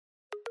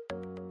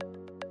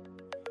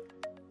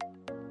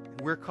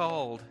we're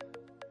called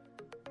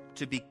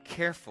to be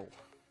careful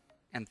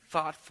and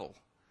thoughtful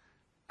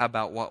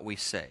about what we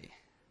say.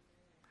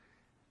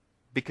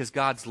 Because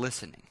God's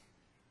listening.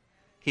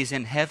 He's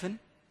in heaven.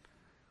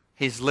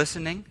 He's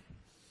listening.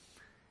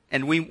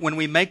 And when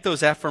we make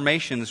those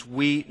affirmations,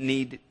 we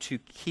need to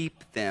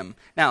keep them.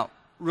 Now,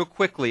 real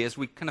quickly, as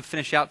we kind of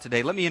finish out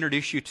today, let me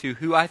introduce you to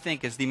who I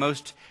think is the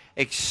most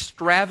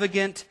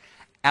extravagant,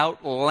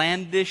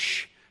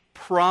 outlandish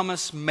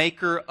promise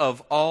maker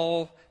of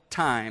all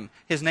time.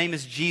 His name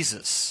is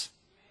Jesus.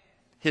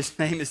 His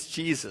name is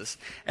Jesus.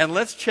 And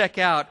let's check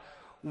out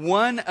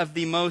one of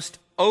the most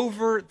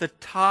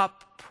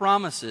over-the-top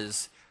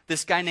promises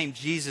this guy named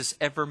Jesus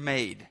ever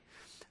made.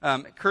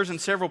 It occurs in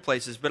several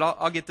places, but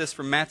I'll get this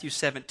from Matthew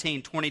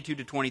 17, 22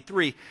 to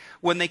 23.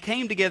 When they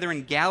came together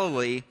in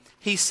Galilee,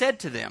 he said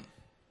to them,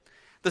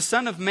 "The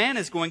Son of Man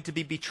is going to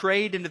be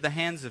betrayed into the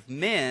hands of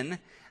men.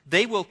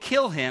 They will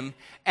kill him,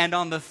 and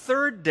on the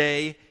third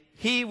day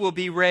he will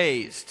be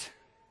raised."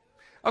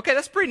 Okay,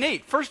 that's pretty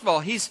neat. First of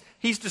all, he's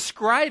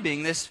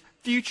describing this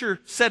future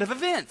set of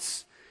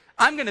events.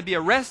 I'm going to be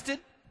arrested.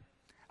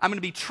 I'm going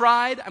to be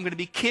tried. I'm going to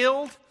be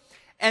killed.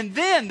 And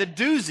then the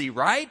doozy,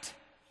 right?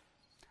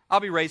 I'll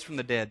be raised from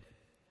the dead.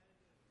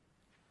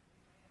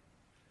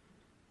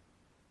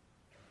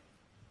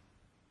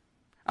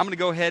 I'm going to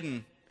go ahead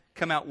and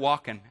come out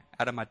walking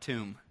out of my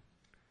tomb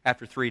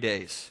after 3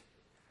 days.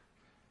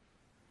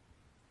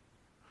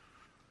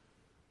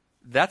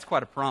 That's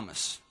quite a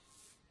promise.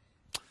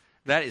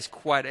 That is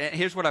quite...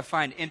 Here's what I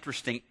find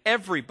interesting.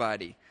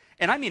 Everybody,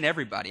 and I mean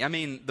everybody, I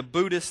mean the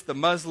Buddhists, the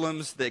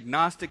Muslims, the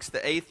agnostics,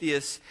 the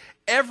atheists,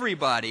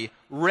 everybody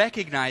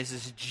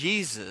recognizes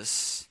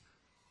Jesus.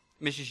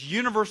 I mean, it's just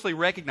universally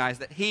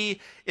recognized that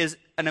he is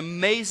an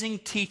amazing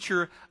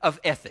teacher of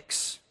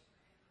ethics.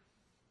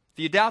 If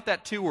you doubt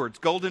that, 2 words,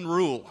 golden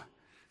rule.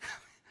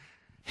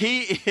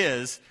 He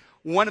is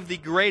one of the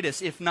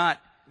greatest, if not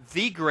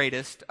the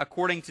greatest,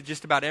 according to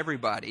just about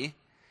everybody,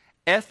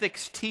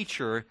 ethics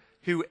teacher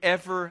who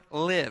ever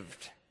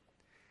lived.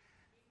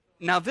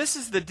 Now, this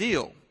is the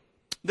deal.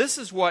 This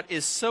is what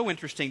is so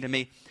interesting to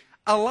me.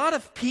 A lot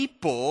of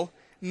people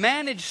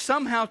manage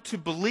somehow to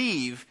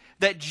believe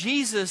that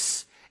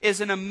Jesus is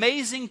an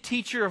amazing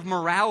teacher of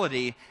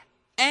morality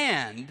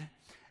and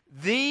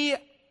the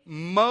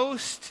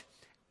most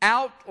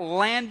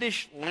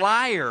outlandish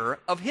liar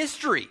of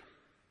history.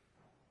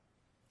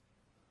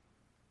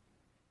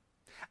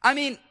 I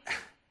mean,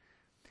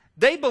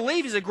 they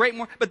believe he's a great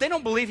moral, but they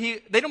don't believe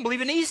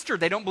in Easter.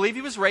 They don't believe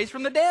he was raised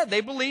from the dead.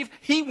 They believe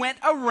he went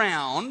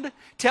around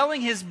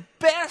telling his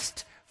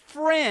best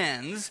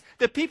friends,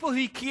 the people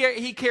he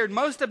cared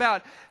most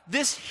about,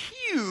 this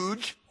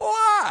huge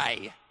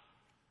lie.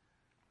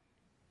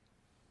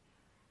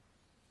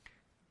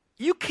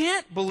 You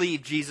can't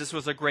believe Jesus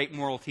was a great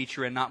moral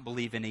teacher and not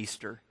believe in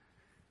Easter.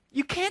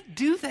 You can't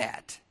do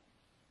that.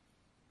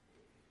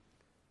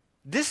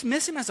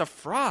 Dismiss him as a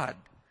fraud.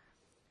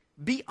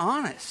 Be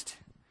honest.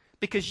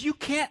 Because you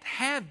can't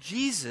have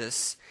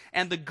Jesus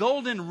and the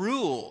golden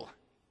rule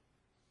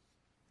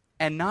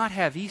and not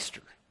have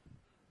Easter.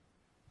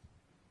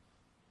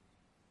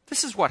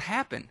 This is what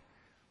happened.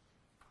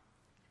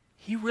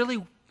 He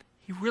really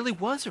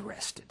was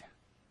arrested.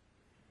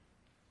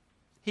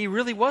 He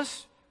really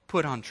was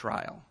put on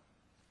trial.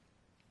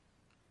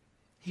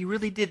 He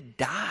really did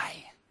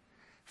die.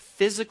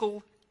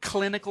 Physical,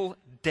 clinical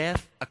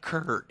death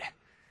occurred.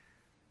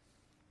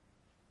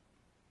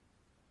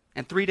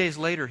 And 3 days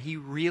later, he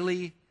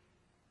really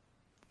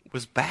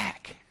was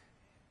back,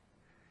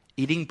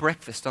 eating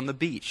breakfast on the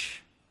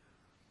beach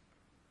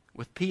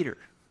with Peter.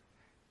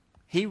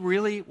 He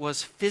really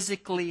was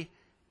physically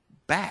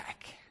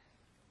back.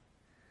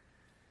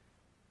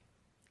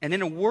 And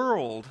in a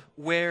world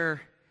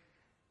where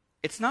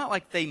it's not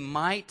like they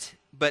might,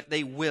 but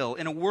they will.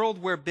 In a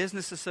world where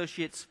business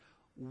associates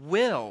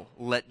will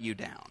let you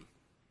down.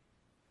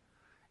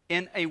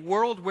 In a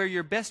world where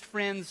your best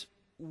friends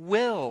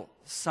will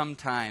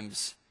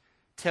sometimes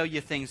tell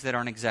you things that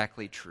aren't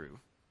exactly true.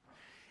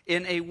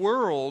 In a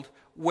world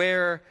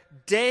where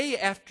day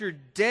after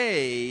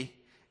day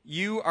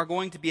you are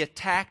going to be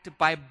attacked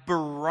by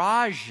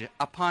barrage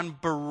upon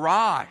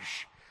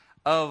barrage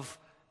of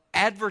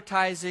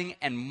advertising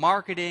and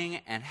marketing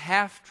and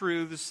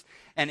half-truths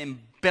and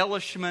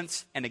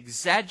embellishments and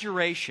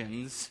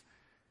exaggerations,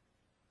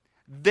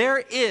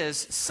 there is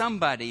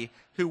somebody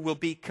who will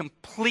be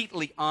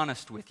completely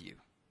honest with you.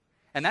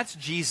 And that's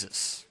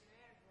Jesus.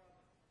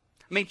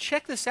 I mean,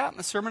 check this out in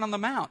the Sermon on the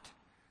Mount.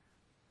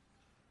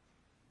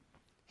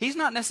 He's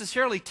not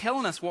necessarily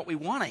telling us what we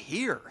want to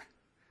hear.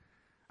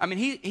 I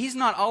mean, he's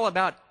not all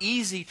about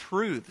easy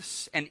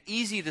truths and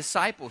easy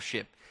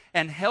discipleship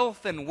and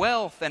health and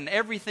wealth and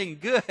everything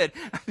good.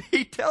 I mean,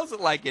 he tells it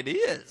like it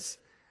is.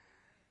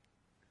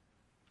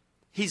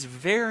 He's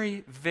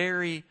very,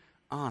 very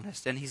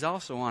honest. And he's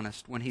also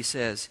honest when he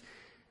says,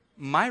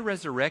 my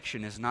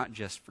resurrection is not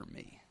just for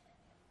me.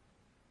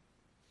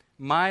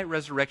 My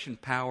resurrection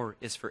power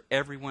is for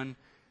everyone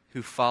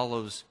who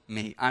follows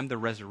me. I'm the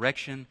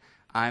resurrection.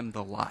 I'm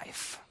the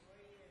life.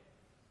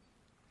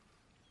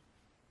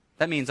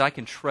 that means I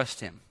can trust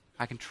Him.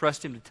 I can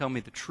trust Him to tell me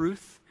the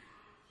truth.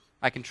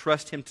 I can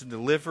trust Him to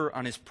deliver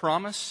on His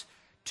promise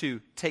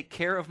to take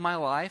care of my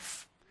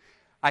life.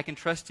 I can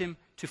trust Him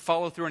to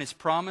follow through on His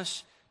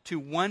promise to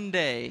one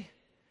day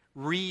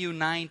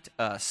reunite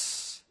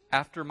us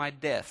after my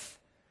death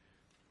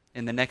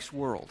in the next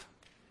world.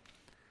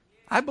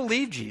 I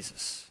believe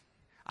Jesus.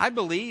 I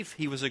believe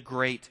He was a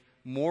great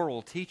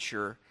moral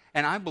teacher,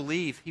 and I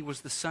believe He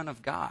was the Son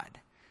of God,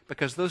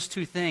 because those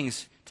two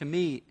things, to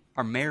me,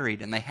 are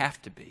married, and they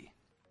have to be.